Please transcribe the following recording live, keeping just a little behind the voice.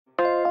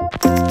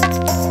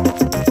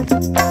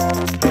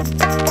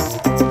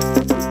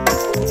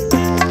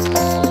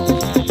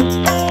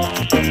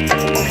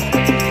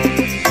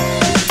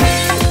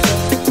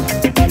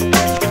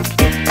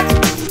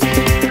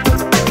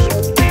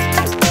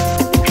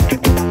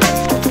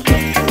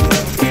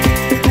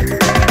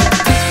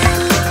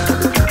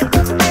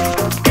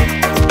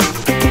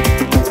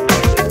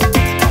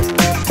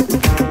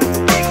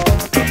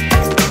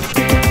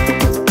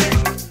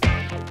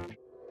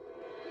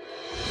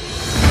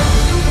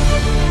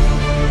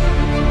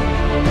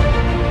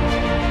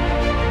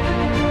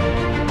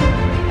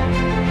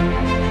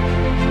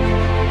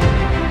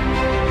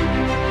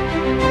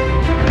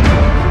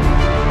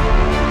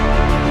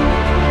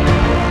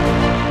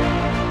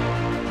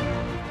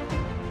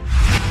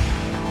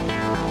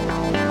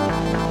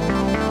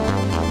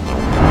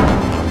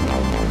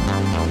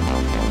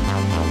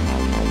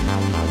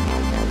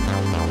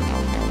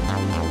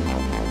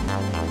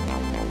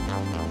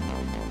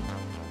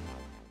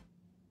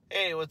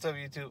Hey, what's up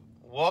YouTube?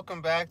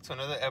 Welcome back to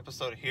another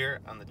episode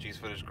here on the G's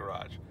Footage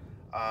Garage.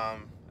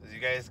 As you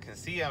guys can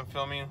see, I'm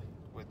filming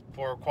with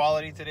poor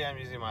quality today. I'm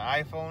using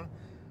my iPhone.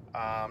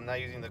 I'm not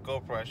using the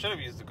GoPro. I should have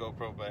used the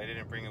GoPro, but I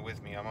didn't bring it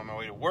with me. I'm on my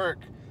way to work.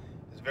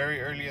 It's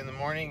very early in the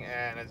morning,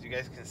 and as you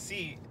guys can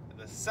see,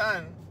 the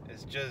sun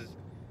is just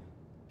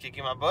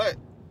kicking my butt.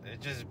 It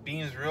just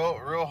beams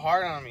real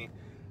hard on me.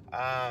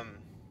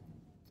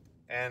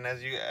 And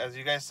as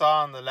you guys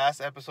saw in the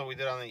last episode we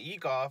did on the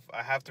e-golf,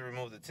 I have to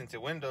remove the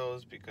tinted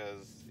windows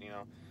because, you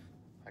know,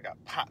 I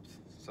got popped.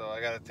 So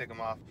I got to take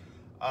them off.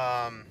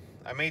 I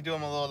may do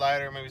them a little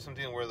lighter, maybe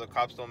something where the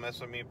cops don't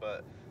mess with me,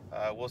 but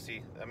we'll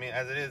see. I mean,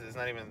 as it is, it's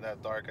not even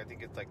that dark. I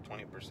think it's like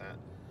 20%.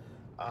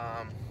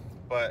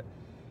 But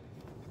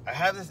I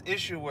have this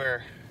issue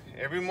where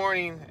every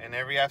morning and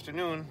every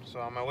afternoon, so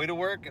on my way to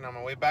work and on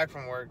my way back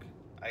from work,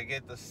 I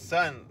get the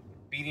sun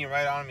beating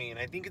right on me. And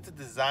I think it's a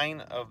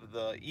design of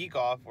the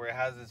e-golf where it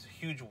has this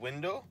huge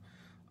window,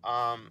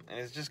 and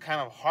it's just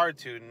kind of hard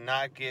to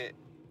not get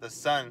the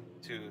sun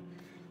to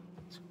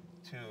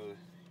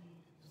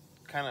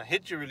kind of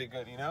hit you really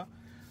good, you know.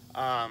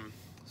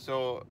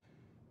 So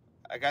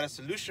I got a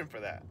solution for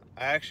that.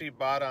 I actually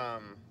bought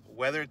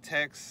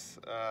Weathertech's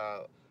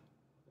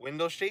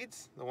window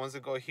shades, the ones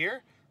that go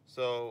here.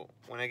 So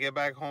when I get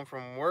back home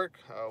from work,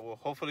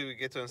 hopefully we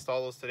get to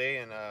install those today,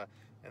 and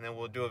then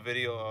we'll do a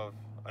video of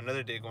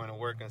another day going to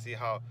work and see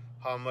how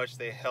much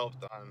they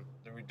helped on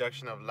the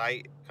reduction of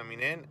light coming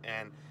in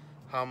and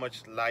how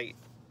much light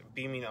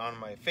beaming on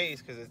my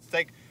face, because it's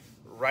like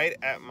right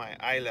at my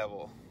eye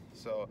level.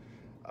 So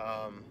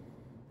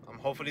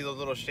hopefully those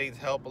little shades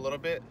help a little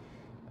bit.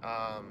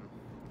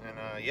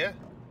 Yeah,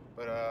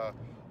 but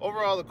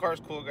overall the car's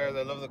cool, guys.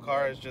 I love the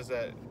car. It's just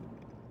that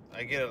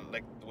I get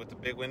like with the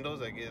big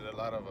windows, I get a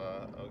lot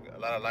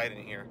of light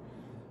in here.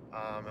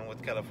 And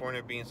with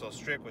California being so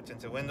strict with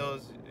tinted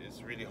windows,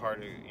 it's really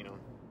hard to, you know,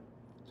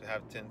 to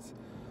have tints.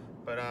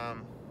 But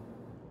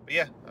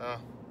yeah,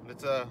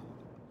 let's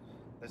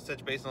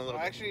touch base on a little.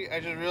 Actually, I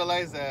just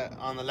realized that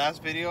on the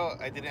last video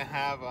I didn't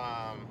have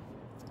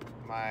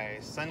my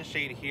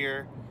sunshade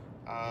here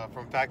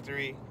from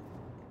factory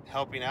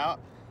helping out,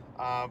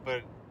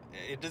 but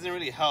it doesn't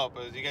really help.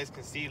 As you guys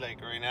can see,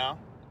 like right now,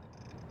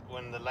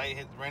 when the light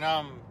hits, right now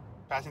I'm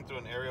passing through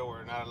an area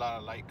where not a lot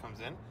of light comes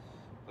in.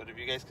 But if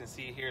you guys can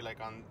see here, like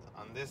on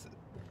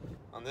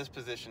this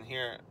position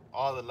here,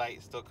 all the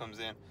light still comes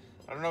in.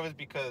 I don't know if it's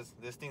because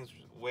this thing's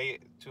way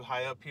too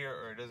high up here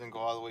or it doesn't go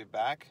all the way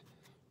back,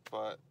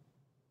 but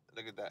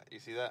look at that. You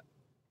see that?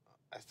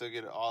 I still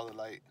get all the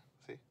light.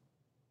 See?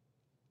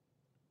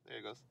 There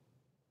it goes.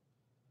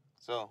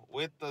 So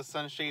with the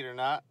sunshade or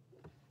not,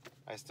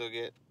 I still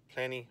get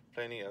plenty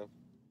of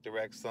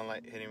direct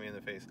sunlight hitting me in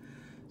the face.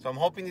 So I'm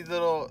hoping these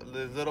little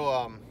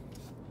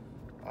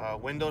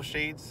window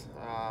shades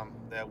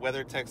that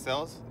WeatherTech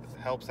sells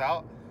helps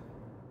out.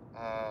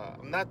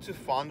 I'm not too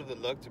fond of the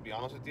look, to be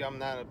honest with you. I'm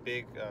not a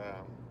big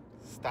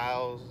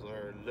styles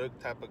or look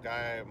type of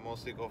guy. I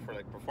mostly go for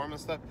like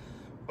performance stuff,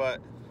 but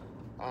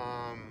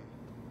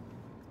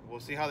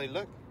we'll see how they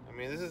look. I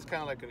mean, this is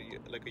kind of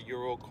like a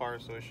Euro car,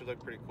 so it should look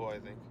pretty cool, I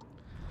think.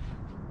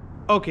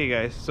 Okay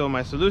guys, so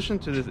my solution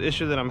to this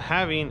issue that I'm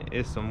having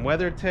is some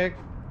WeatherTech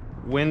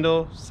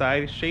window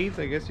side shades,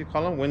 I guess you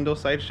call them, window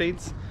side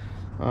shades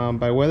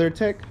by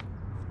WeatherTech.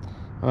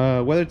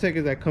 WeatherTech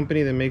is that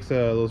company that makes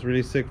those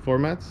really sick floor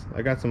mats.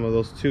 I got some of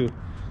those too,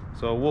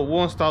 so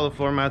we'll install the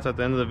floor mats at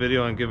the end of the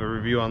video and give a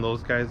review on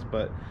those guys.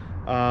 But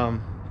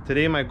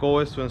today my goal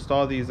is to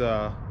install these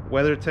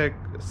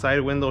WeatherTech side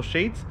window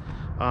shades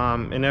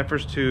in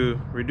efforts to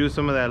reduce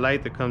some of that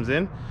light that comes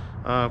in,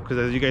 because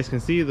as you guys can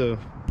see, the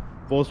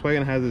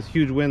Volkswagen has this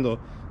huge window,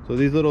 so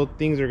these little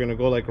things are going to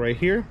go like right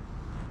here.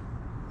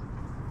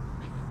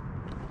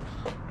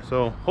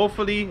 So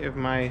hopefully, if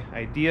my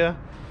idea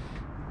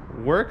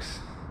works,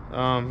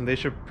 they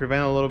should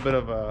prevent a little bit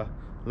of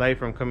light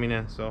from coming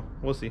in. So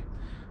we'll see,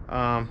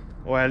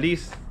 or at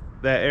least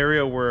that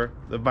area where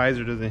the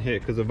visor doesn't hit,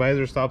 because the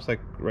visor stops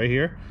like right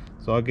here,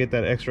 so I'll get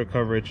that extra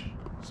coverage.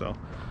 So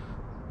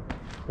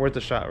worth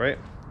a shot, right?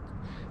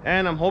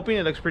 and I'm hoping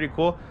it looks pretty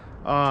cool.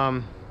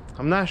 I'm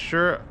not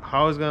sure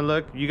how it's gonna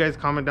look. You guys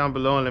comment down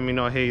below and let me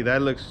know, hey,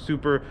 that looks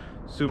super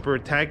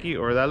tacky,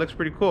 or that looks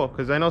pretty cool,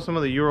 because I know some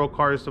of the Euro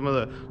cars, some of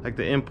the like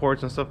the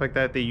imports and stuff like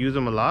that, they use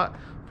them a lot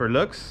for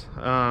looks.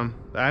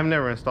 I've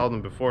never installed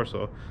them before,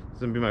 so it's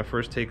gonna be my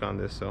first take on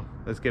this. So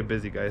let's get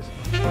busy, guys.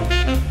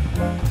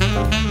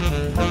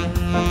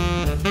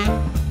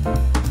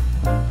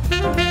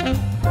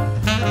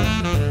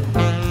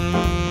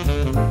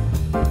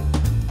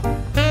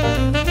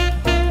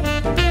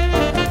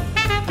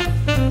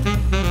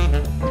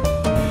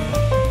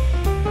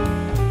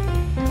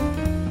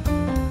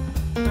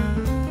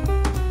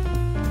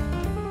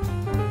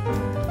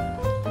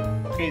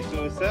 Okay,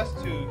 so it says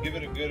to give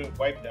it a good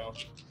wipe down.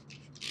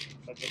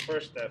 That's the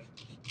first step.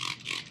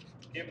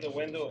 Give the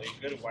window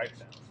a good wipe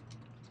down.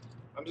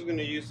 I'm just going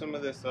to use some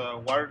of this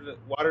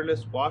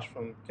waterless wash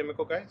from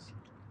Chemical Guys.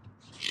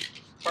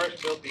 Car's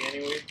filthy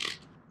anyway.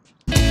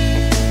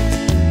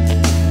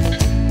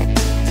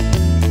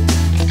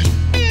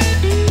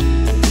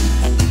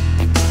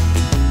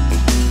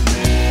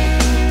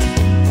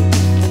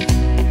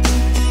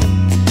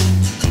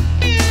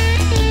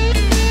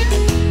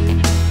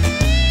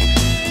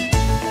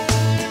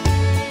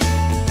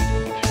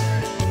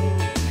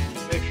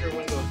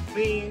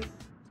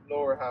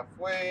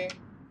 Halfway,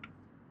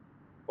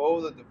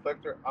 bow the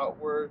deflector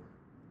outward,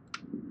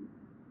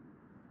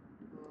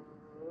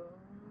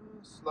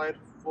 slide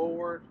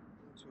forward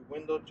into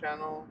window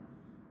channel,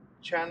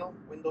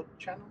 window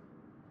channel.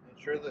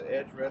 Ensure the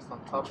edge rests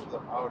on top of the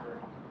outer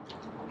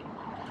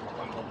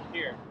window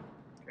here.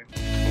 Okay.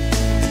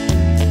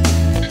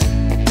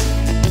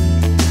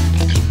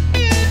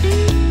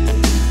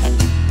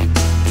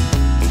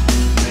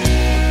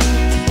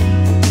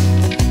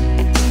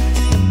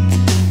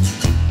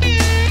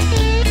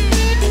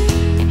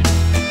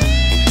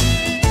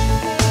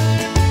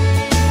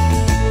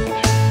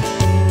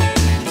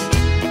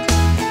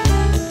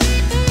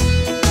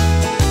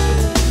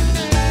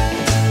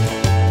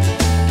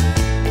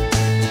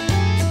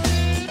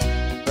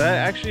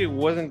 Actually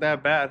wasn't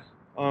that bad.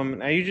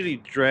 I usually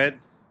dread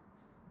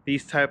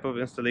these type of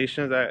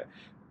installations.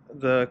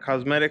 The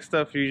cosmetic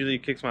stuff usually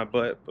kicks my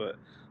butt, but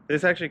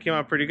this actually came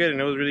out pretty good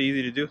and it was really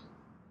easy to do.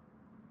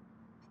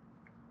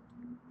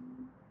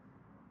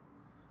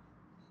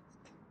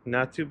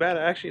 Not too bad.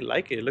 I actually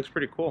like it. It looks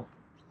pretty cool.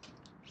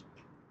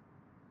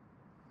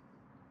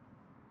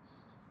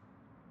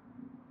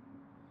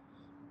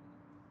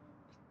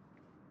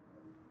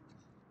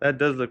 That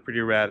does look pretty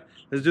rad.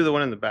 Let's do the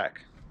one in the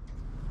back.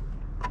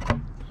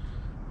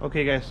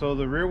 Okay guys, so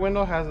the rear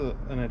window has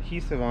an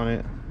adhesive on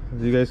it,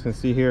 as you guys can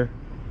see here.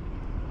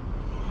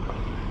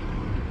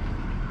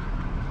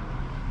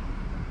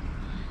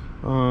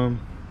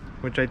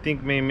 Which I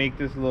think may make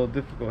this a little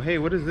difficult. Hey,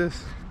 what is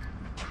this?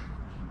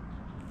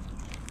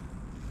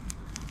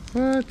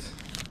 What?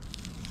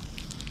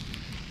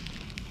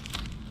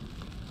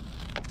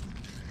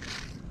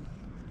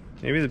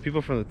 Maybe the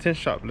people from the tint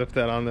shop left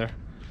that on there.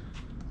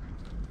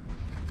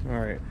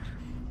 Alright,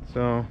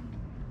 so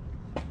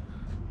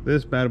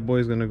this bad boy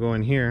is gonna go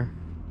in here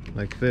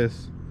like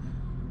this,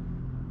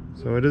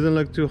 so it doesn't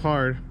look too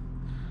hard.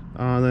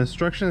 The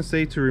instructions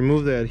say to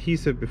remove the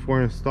adhesive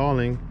before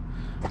installing,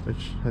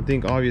 which I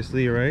think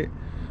obviously, right?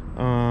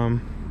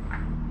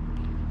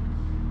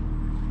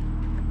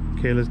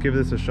 Okay, let's give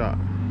this a shot.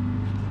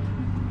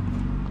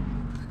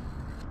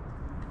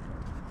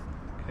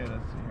 Okay,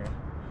 let's see here.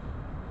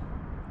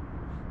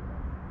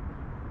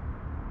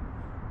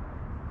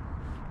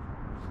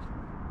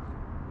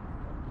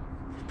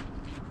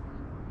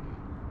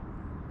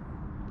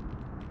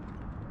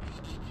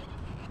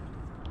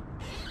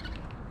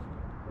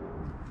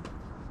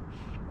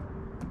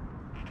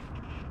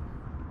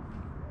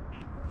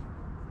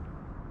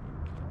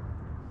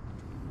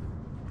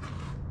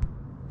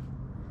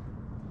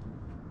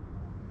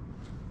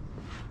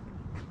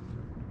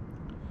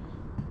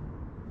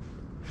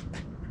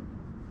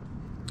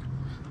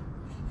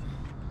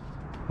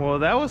 Well,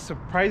 that was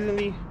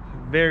surprisingly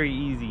very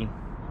easy.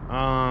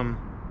 Gotta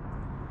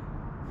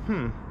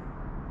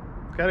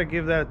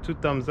give that 2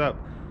 thumbs up.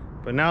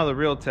 But now the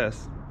real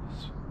test.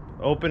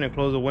 Open and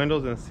close the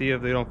windows and see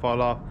if they don't fall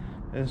off.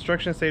 The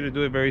instructions say to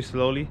do it very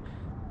slowly,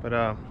 but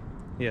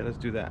yeah, let's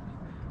do that.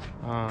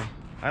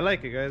 I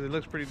like it, guys. It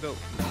looks pretty dope.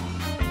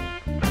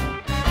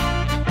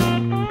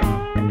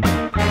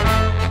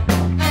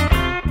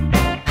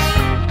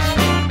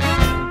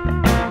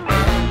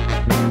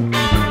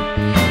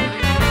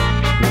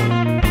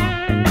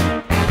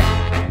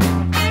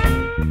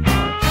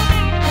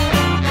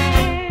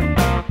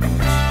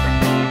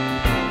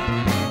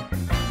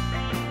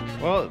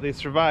 They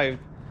survived.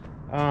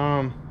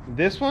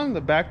 This one,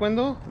 the back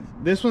window,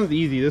 this one's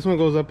easy. This one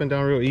goes up and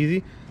down real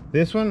easy.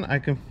 This one, I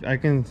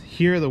can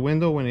hear the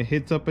window when it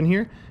hits up in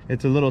here.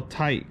 It's a little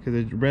tight because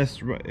it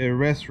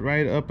rests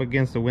right up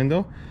against the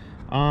window.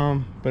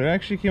 But it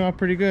actually came out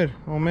pretty good.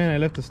 Oh man, I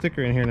left the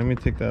sticker in here. Let me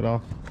take that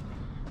off.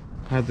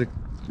 I had to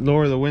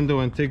lower the window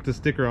and take the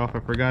sticker off. I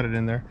forgot it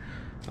in there.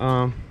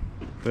 But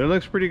it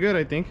looks pretty good,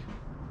 I think.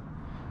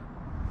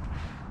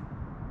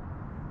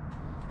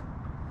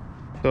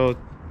 So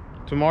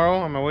tomorrow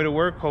on my way to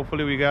work,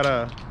 hopefully we got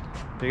a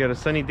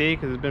sunny day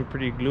because it's been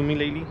pretty gloomy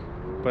lately.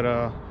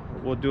 But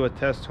we'll do a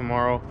test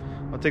tomorrow.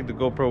 I'll take the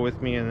GoPro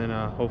with me, and then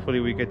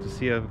hopefully we get to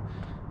see if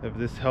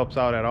this helps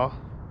out at all.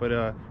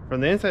 But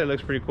from the inside it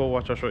looks pretty cool.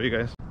 Watch, I'll show you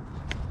guys.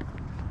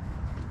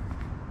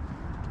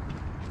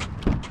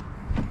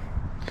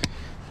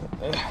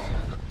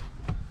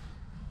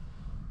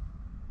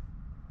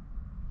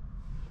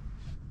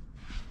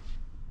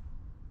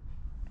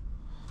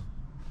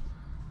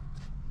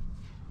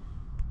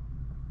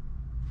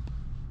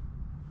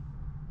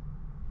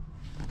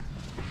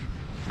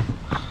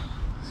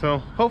 So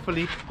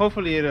hopefully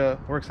it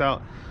works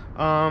out.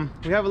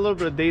 We have a little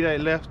bit of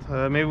daylight left.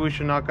 Maybe we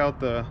should knock out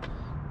the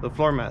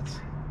floor mats.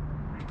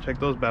 Check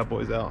those bad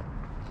boys out.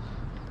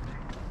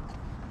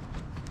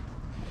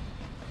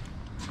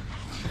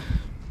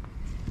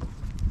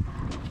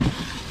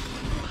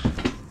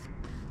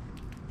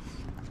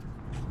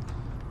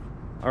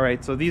 All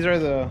right, so these are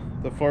the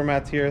floor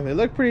mats here. They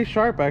look pretty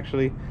sharp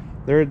actually.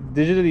 They're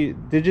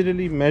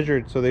digitally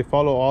measured, so they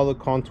follow all the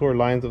contour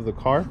lines of the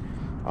car.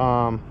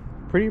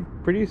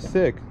 Pretty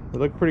sick. They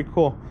look pretty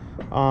cool.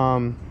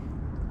 Well,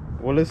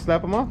 let's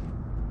slap them off.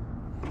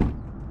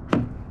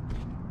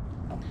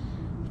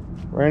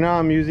 Right now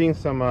I'm using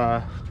some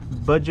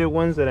budget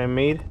ones that I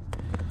made.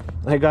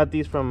 I got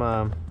these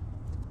from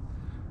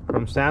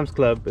Sam's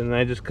Club, and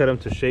I just cut them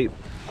to shape.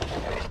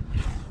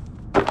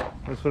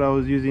 That's what I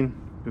was using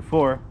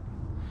before,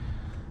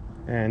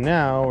 and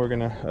now we're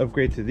gonna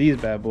upgrade to these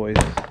bad boys.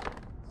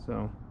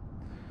 So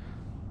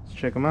let's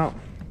check them out.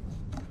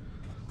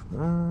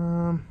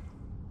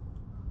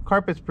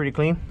 Carpet's pretty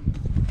clean.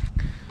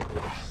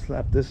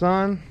 Slap this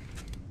on.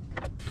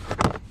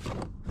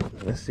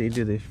 Let's see,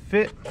 do they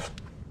fit?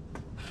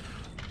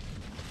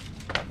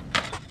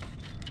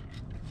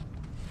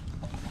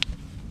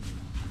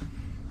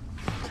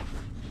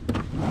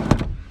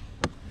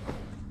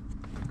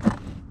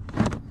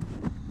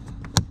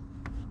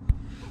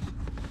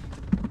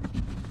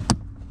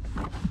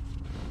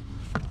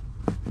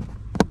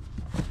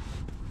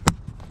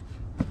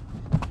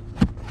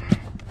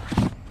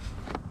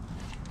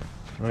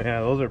 Oh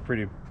yeah, those are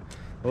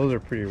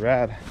pretty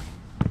rad.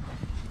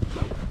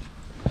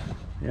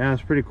 Yeah,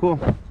 it's pretty cool.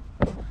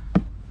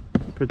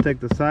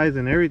 Protect the sides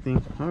and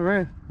everything. All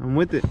right, I'm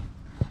with it.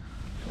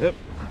 Yep.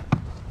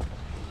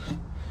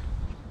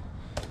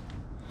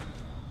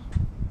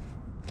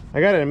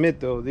 I gotta admit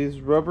though, these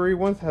rubbery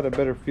ones had a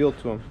better feel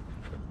to them.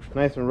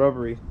 Nice and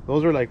rubbery.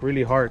 Those are like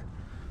really hard.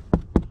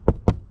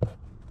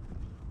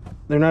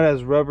 They're not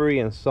as rubbery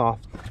and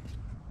soft,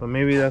 but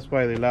maybe that's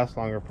why they last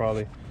longer.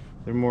 Probably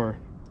they're more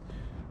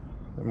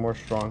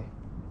strong,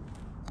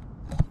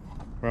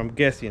 or I'm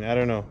guessing, I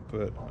don't know,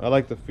 but I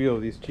like the feel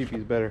of these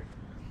cheapies better.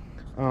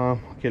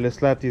 Okay, let's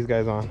slap these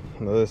guys on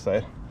the other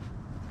side.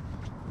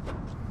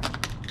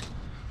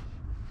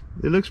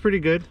 It looks pretty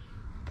good.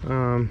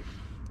 So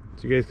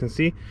you guys can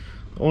see,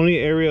 the only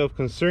area of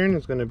concern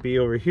is going to be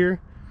over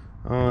here.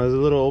 There's a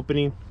little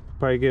opening,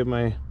 probably get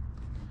about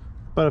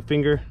a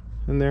finger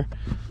in there.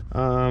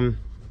 I'm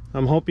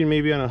hoping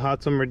maybe on a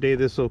hot summer day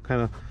this will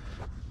kind of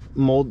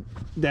mold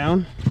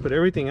down, but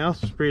everything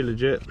else is pretty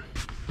legit.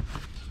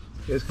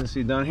 You guys can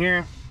see down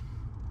here,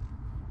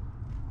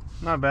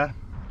 not bad,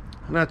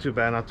 not too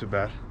bad, not too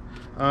bad.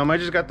 I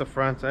just got the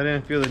front. I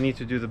didn't feel the need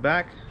to do the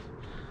back.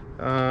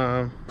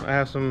 I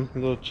have some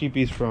little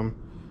cheapies from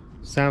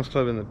Sam's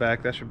Club in the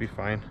back. That should be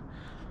fine.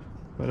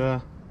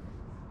 But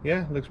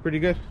yeah, looks pretty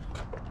good.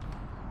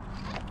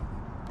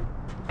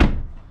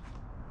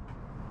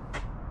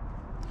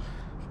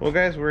 Well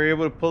guys, we were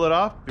able to pull it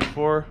off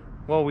before,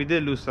 well, we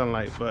did lose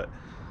sunlight, but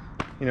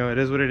you know, it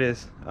is what it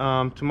is.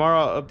 Tomorrow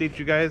I'll update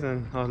you guys,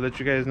 and I'll let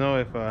you guys know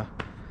if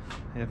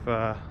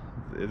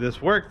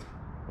this worked,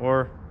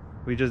 or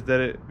we just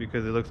did it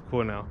because it looks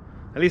cool now.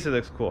 At least it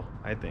looks cool,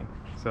 I think.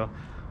 So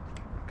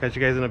catch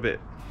you guys in a bit.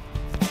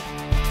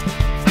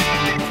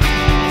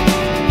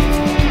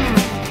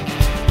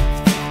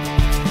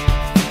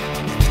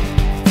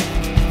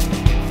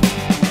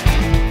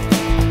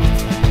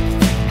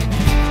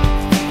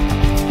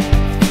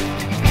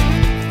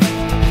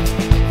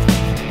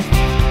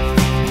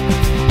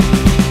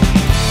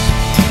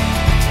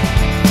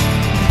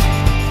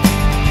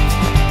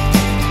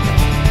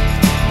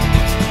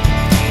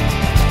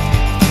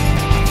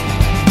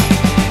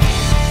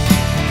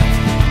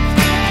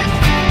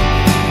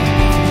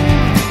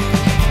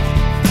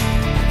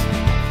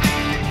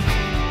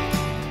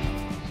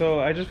 So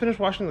I just finished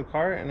washing the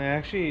car, and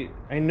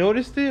I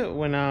noticed it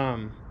when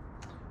I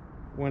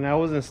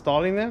was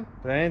installing them,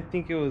 but I didn't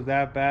think it was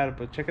that bad.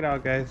 But check it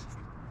out, guys.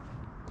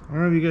 I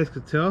don't know if you guys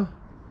could tell,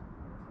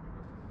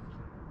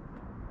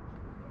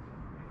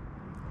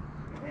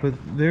 but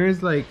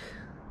there's like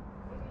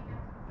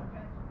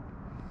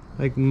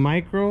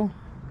micro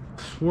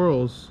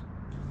swirls.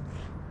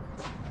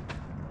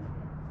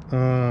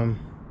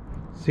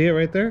 See it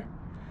right there?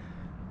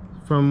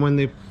 From when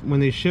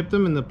they shipped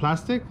them in the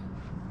plastic.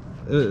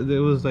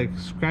 It was like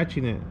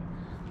scratching it.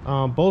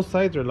 Both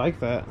sides are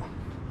like that.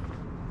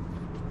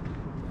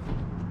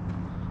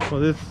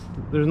 Well,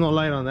 there's no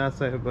light on that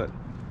side, but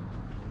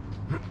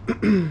I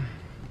don't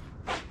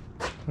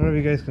know if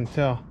you guys can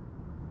tell.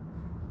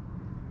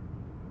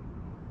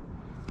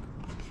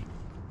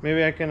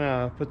 Maybe I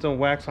can put some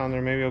wax on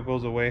there. Maybe it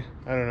goes away.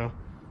 I don't know.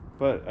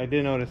 But I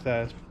did notice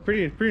that. It's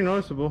pretty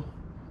noticeable.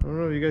 I don't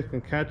know if you guys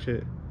can catch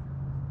it.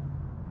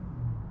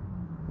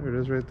 There it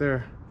is right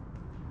there.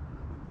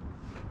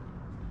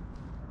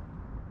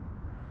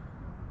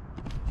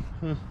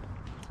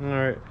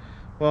 Alright.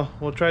 Well,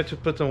 we'll try to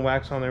put some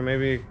wax on there.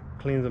 Maybe it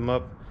cleans them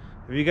up.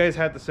 If you guys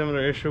had the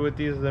similar issue with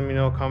these, let me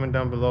know. Comment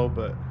down below.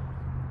 But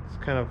it's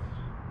kind of...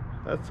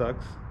 that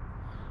sucks.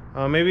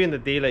 Maybe in the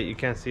daylight you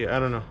can't see it. I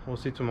don't know. We'll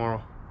see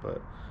tomorrow.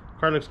 But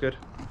car looks good.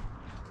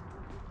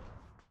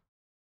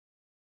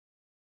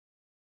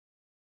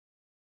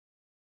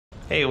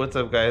 Hey, what's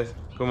up guys?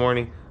 Good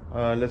morning.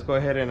 Let's go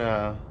ahead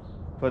and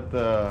put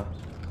the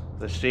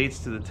shades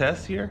to the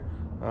test here.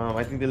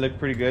 I think they look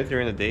pretty good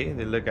during the day.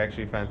 They look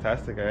actually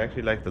fantastic. I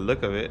actually like the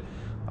look of it.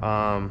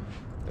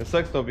 It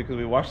sucks though because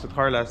we washed the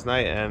car last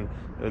night and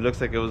it looks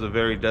like it was a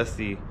very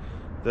dusty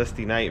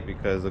night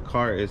because the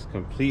car is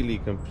completely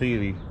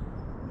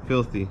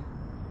filthy.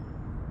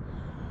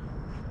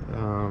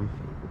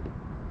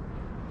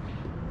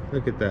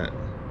 Look at that.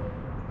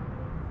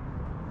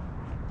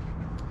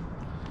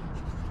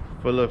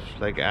 Full of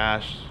like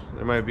ash.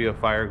 There might be a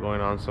fire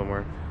going on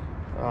somewhere.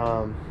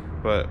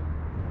 But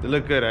they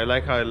look good. I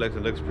like how it looks.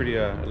 It looks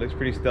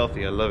pretty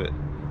stealthy. I love it.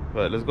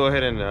 But let's go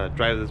ahead and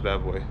drive this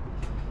bad boy.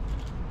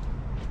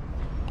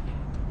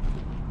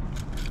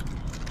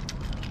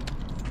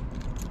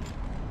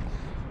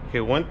 Okay,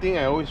 one thing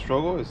I always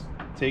struggle is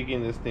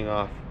taking this thing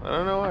off. I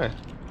don't know why.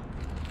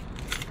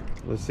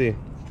 Let's see.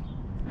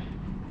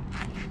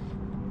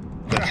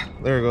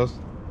 There it goes.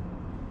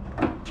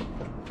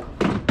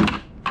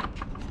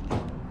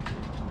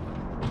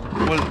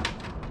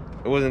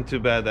 It wasn't too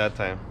bad that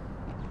time.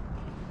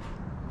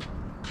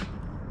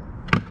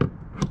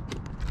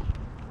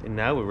 And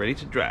now we're ready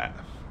to drive.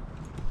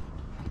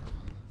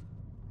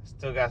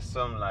 Still got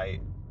some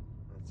light.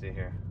 Let's see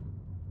here.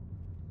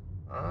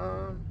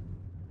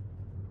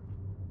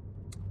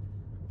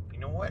 You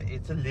know what?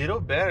 It's a little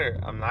better.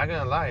 I'm not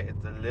gonna lie.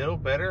 It's a little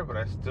better, but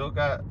I still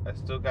got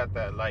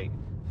that light.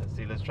 Let's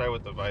see. Let's try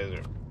with the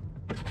visor.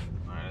 All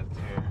right, let's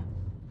see here.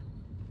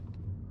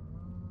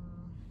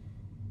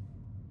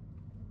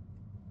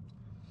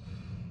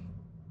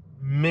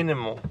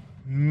 Minimal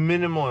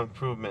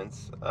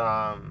improvements.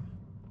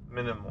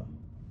 Minimal.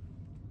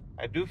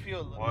 I do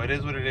feel, well, it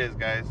is what it is,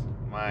 guys.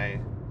 My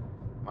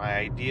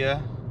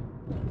idea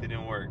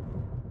didn't work.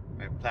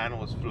 My plan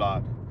was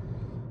flawed.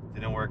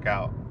 Didn't work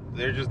out.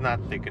 They're just not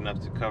thick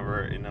enough to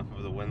cover enough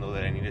of the window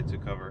that I needed to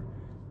cover.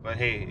 But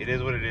hey, it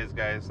is what it is,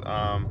 guys.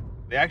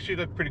 They actually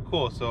look pretty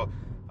cool. So,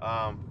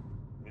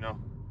 you know,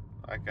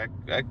 I kind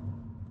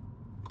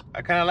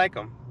of like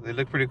them. They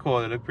look pretty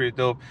cool. They look pretty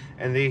dope,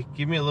 and they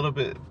give me a little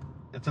bit.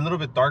 It's a little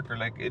bit darker.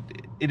 Like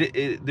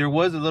there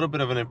was a little bit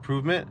of an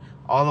improvement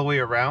all the way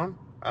around.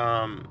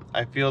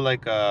 I feel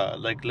like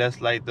less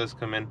light does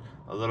come in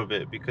a little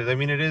bit because I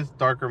mean it is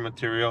darker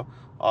material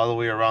all the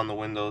way around the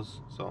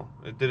windows, so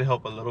it did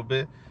help a little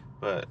bit,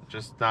 but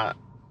just not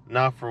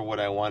for what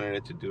I wanted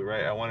it to do.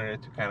 Right, I wanted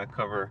it to kind of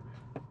cover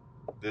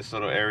this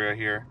little area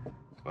here,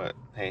 but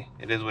hey,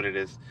 it is what it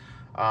is.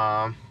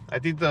 I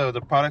think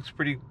the product's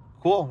pretty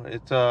cool.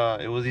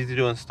 It was easy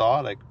to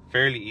install, like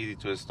fairly easy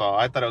to install.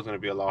 I thought it was going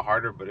to be a lot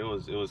harder, but it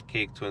was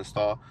cake to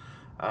install.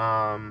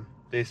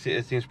 It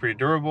seems pretty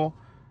durable,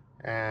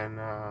 and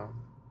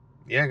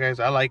yeah, guys,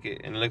 I like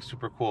it, and it looks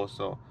super cool.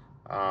 So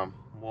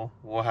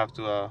we'll have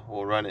to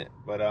we'll run it.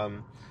 But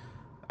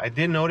I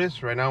did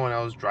notice right now when I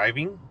was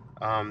driving,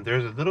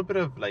 there's a little bit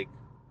of like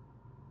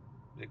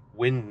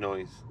wind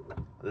noise,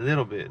 a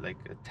little bit, like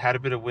a tad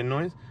bit of wind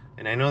noise,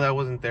 and I know that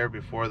wasn't there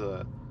before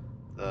the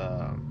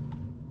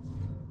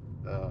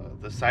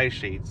side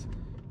shades.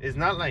 It's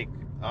not like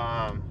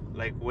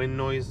wind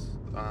noise,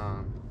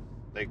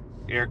 like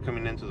air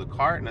coming into the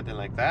car, nothing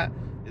like that.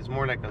 It's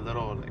more like a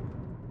little like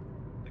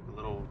a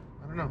little,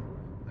 I don't know,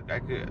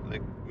 like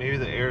maybe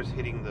the air is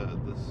hitting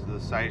the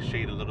side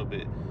shade a little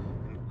bit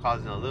and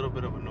causing a little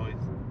bit of a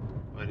noise,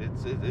 but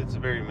it's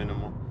very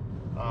minimal.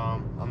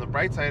 On the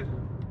bright side,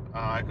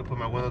 I could put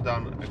my window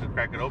down, I could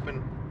crack it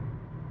open,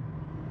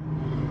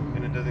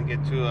 and it doesn't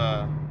get too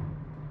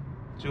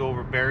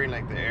overbearing.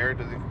 Like the air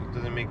doesn't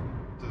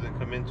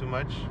come in too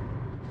much.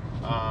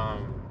 I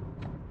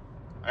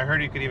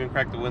heard you could even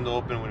crack the window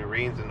open when it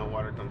rains and no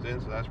water comes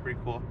in, so that's pretty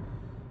cool.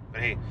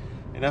 But hey,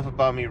 enough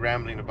about me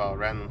rambling about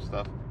random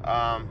stuff.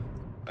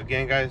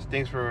 Again, guys,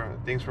 thanks for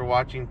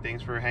watching.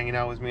 Thanks for hanging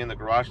out with me in the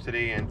garage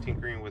today and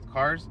tinkering with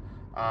cars.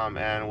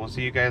 And we'll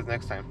see you guys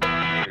next time.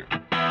 Later.